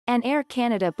An Air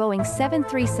Canada Boeing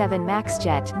 737 MAX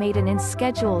jet made an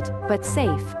unscheduled, but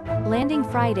safe, landing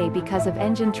Friday because of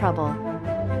engine trouble.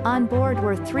 On board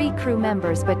were 3 crew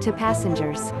members but 2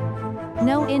 passengers.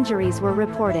 No injuries were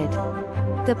reported.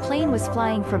 The plane was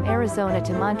flying from Arizona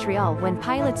to Montreal when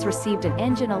pilots received an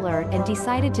engine alert and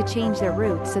decided to change their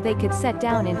route so they could set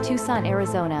down in Tucson,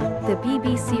 Arizona, the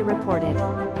BBC reported.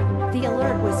 The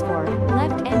alert was for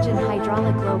left engine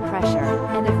hydraulic low pressure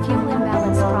and a fuel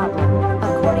imbalance problem.